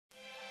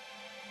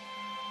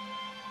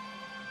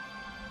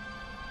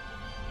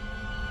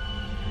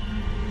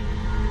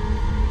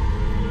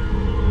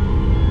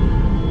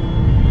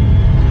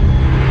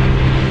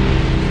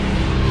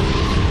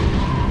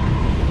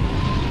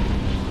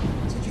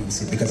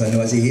because I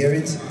know as you hear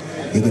it,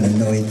 you're gonna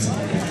know it,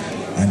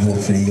 and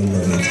hopefully you'll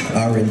love it.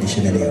 Our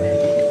rendition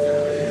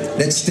anyhow.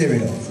 Let's stir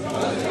it up.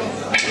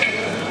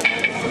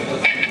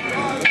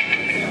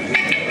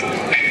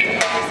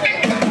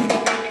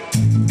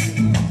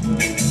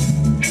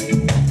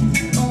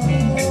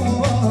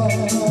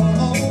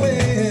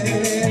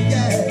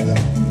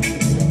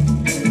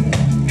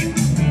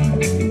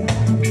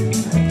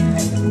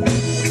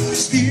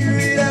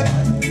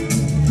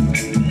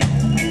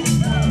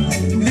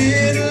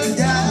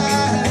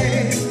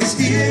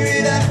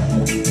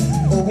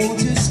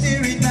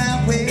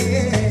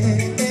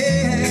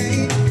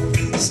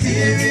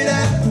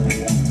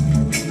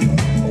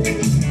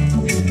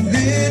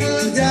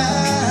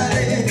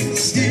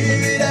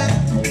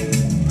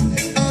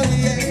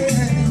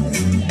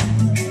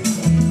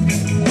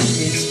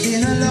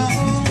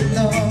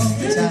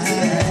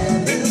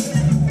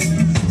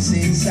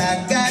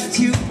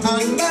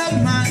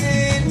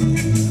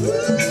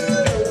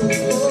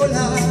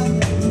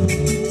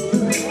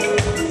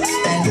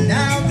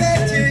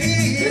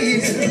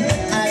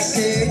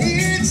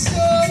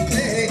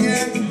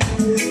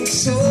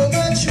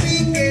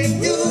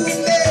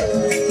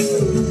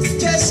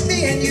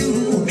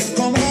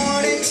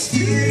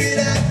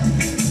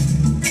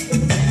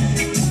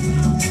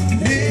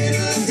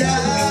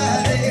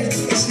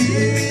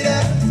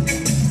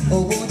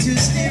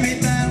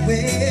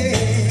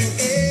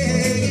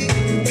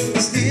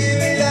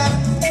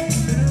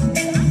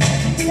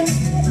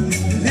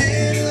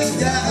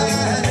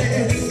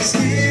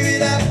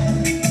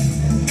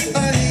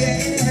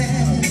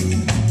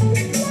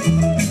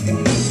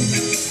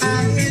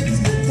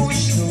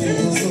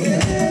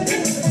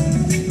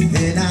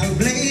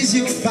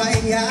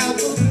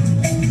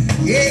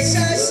 Yes,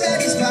 I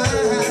satisfy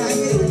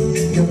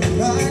your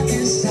heart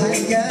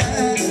desire.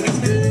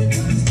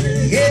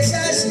 Yes,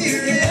 I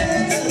steer it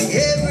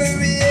every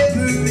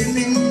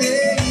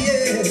minute,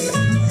 yeah.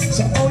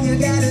 So all you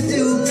gotta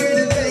do,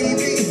 pretty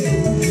baby,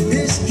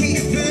 is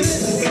keep it.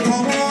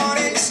 Come on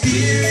and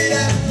steer it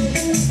up.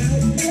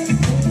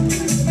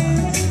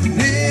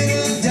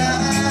 Little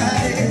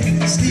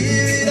darling,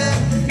 steer it up.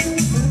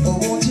 Oh,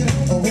 won't you,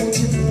 oh, won't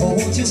you, oh,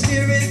 won't you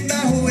steer it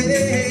my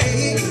way?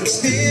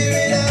 Steer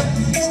it up.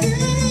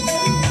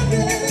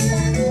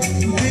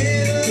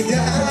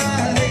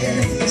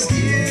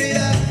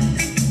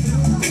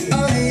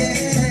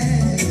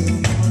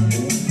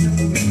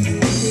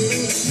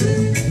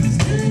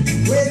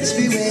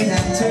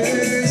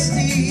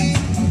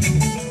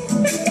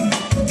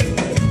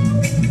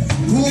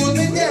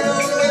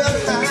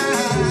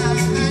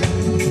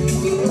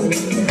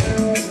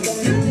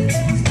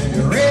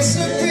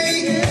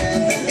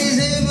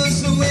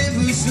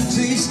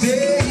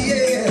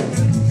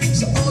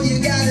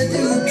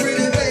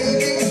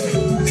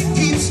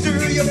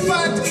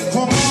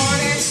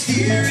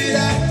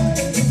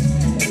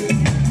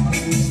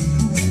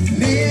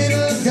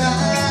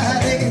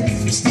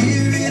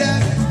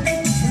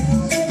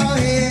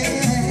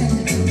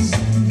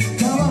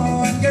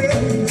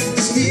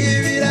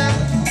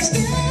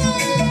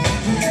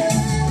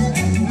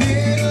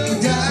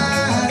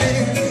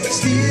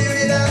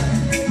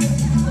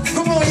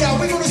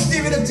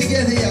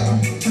 Together, y'all.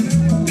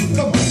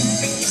 Come on.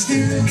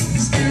 Steer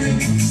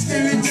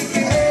it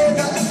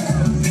together.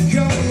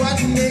 Come what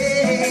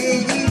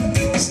may.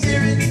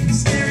 Steer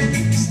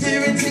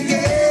it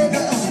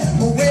together.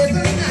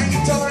 Whether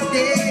night or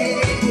day.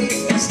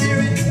 Steer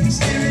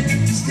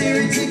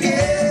it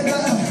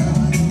together.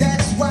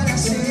 That's what I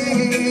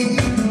say.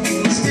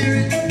 Steer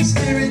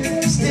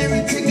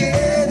it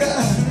together.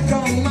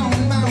 Come on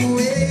my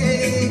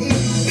way.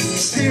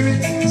 Steer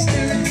it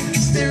together.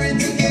 Steer it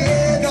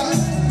together.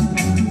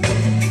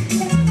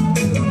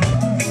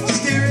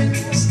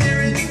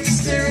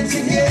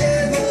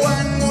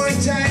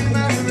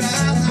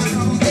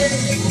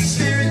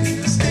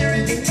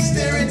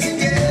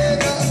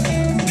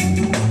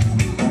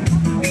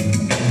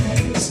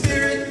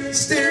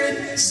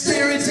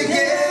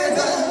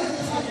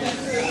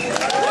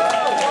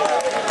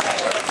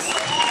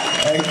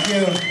 Thank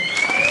you.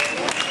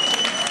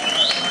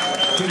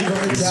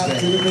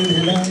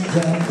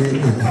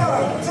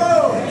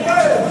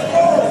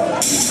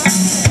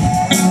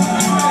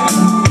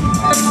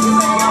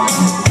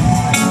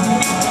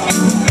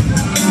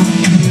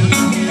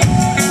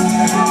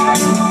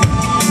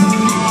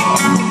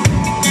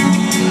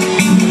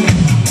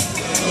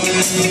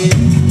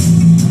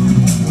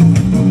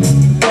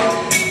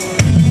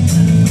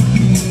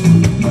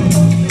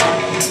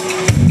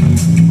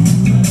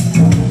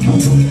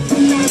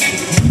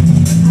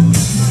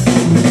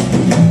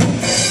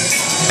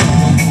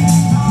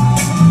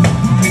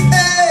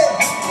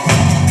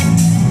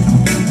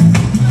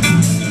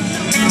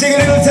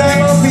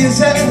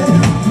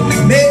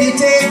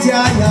 Meditate,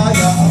 yeah.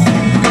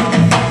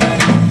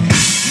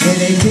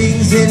 Many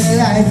things in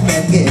life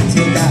that get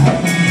you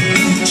down.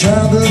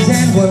 Troubles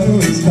and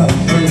worries come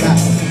around.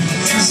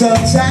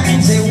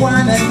 Sometimes they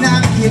wanna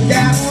knock you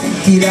down.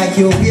 Feel like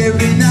you're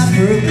wearing a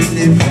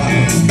purple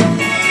crown.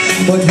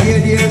 But here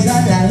there's a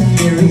light,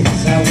 there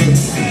is a way.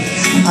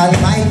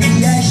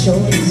 Almighty has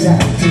shoulders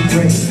out to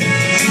pray,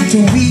 to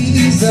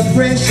ease the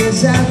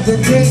pressures of the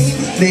day,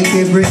 make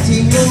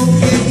everything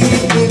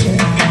okay.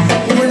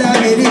 When I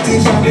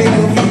meditation, make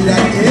you feel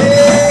like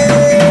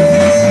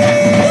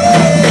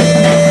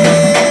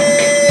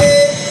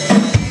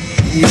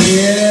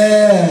yeah.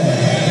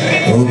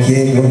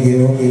 Okay.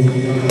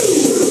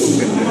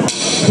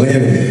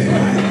 Wait.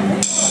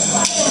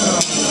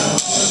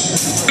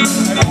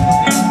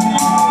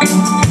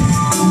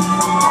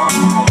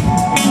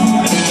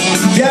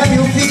 Can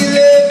you feel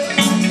it?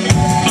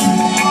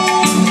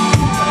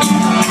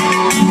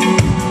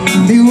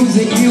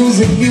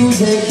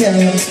 Music, yeah.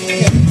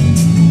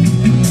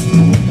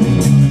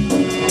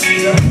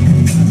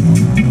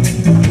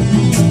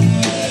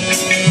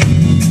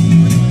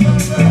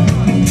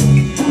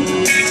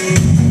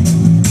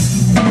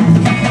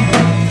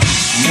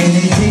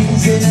 Many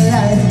things in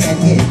life can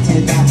get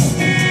you down.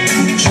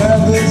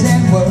 Troubles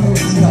and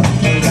worries come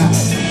around.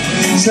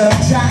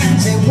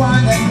 Sometimes they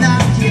wanna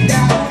knock you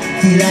down,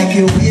 feel like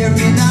you're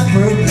wearing a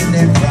burden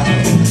and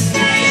brown.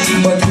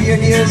 But where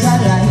there's a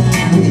light,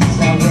 there's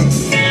a way.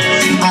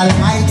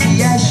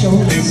 Almighty has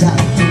shown us how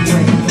to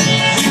pray,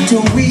 to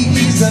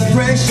ease the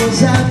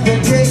pressures of the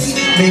day,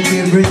 make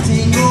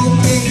everything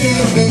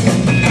okay.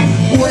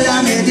 Well,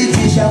 a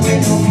meditation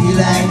when you feel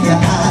like you're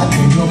hard,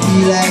 when you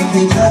feel like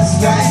you just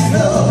right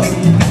love.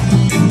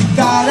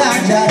 God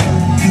and God,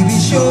 He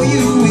will show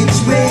you which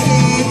way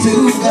to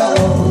go.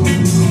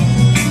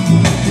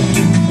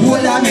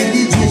 Well, a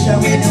meditation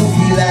when you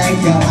feel like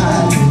you're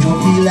hard, when you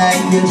feel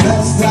like you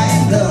just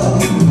right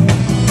love.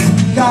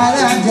 God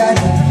and God,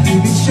 He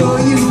will show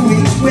you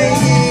which way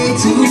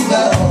to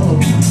go.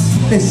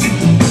 Listen,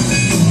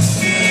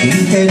 we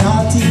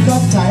cannot think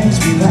of times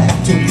we had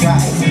to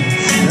cry,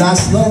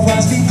 lost loved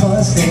ones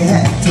because they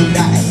had to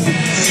die.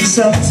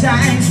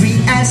 Sometimes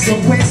we ask the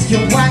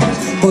question why,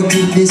 but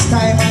in this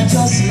time I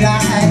just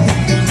lie.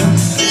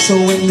 So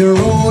when the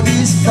road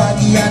is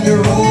foggy and the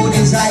road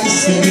is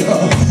icy,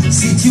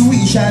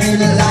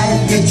 situation in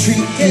life get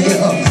tricky,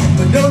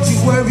 but don't you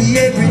worry,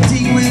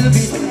 everything will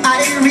be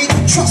irate.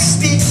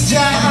 Trust in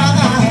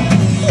Jah.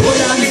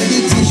 Hold on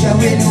meditation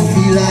when you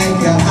feel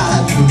like you're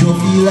hard, when you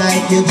feel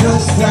like you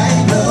just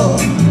right love.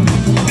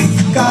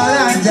 Call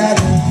on Jah,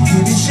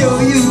 He will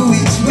show you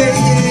which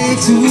way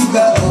to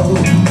go.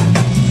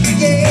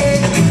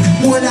 Yeah.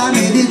 Hold on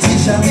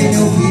meditation when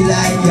you feel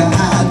like you're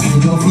hard,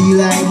 when you feel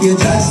like you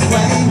just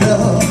right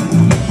love.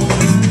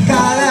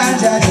 Call on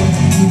Jah,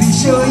 He will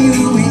show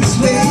you which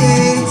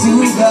way to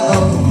go.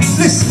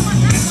 Listen.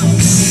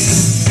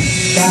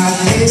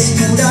 Darkness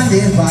could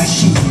never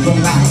shield the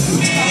light.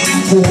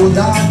 Hold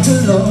on to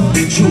love,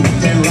 the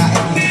truth and right.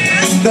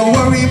 Don't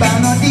worry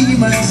about no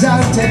demons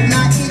out at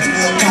night,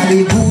 cause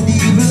the good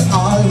evil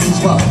always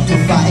want to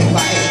fight.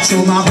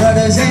 So my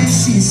brothers and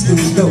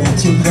sisters, don't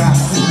you cry,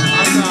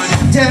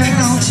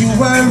 don't you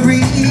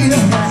worry.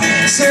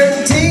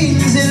 Certain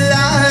things in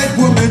life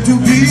were meant to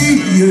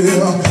be,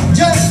 yeah.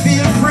 Just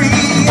feel free,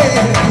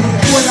 yeah.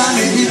 Well, I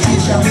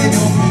meditation when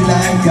you feel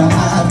like you're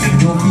hard, when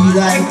you feel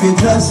like you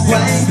just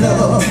white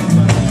love.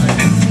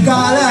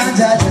 Call on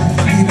Jah,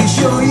 He will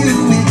show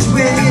you which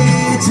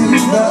way to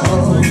go.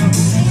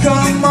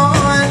 Come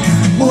on,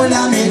 hold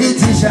on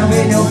meditation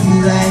when you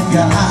feel like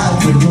you're hard,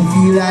 when you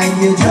feel like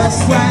you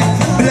just white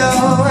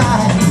blow.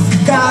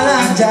 Call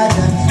on Jah,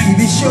 He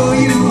will show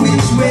you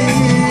which way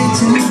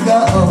to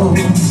go.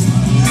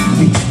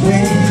 Which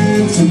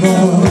way to go?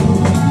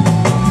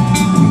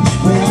 Which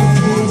way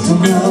to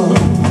go?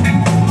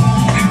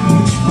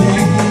 Which way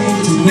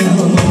to go?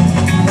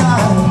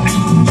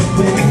 Which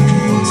way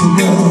to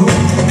go?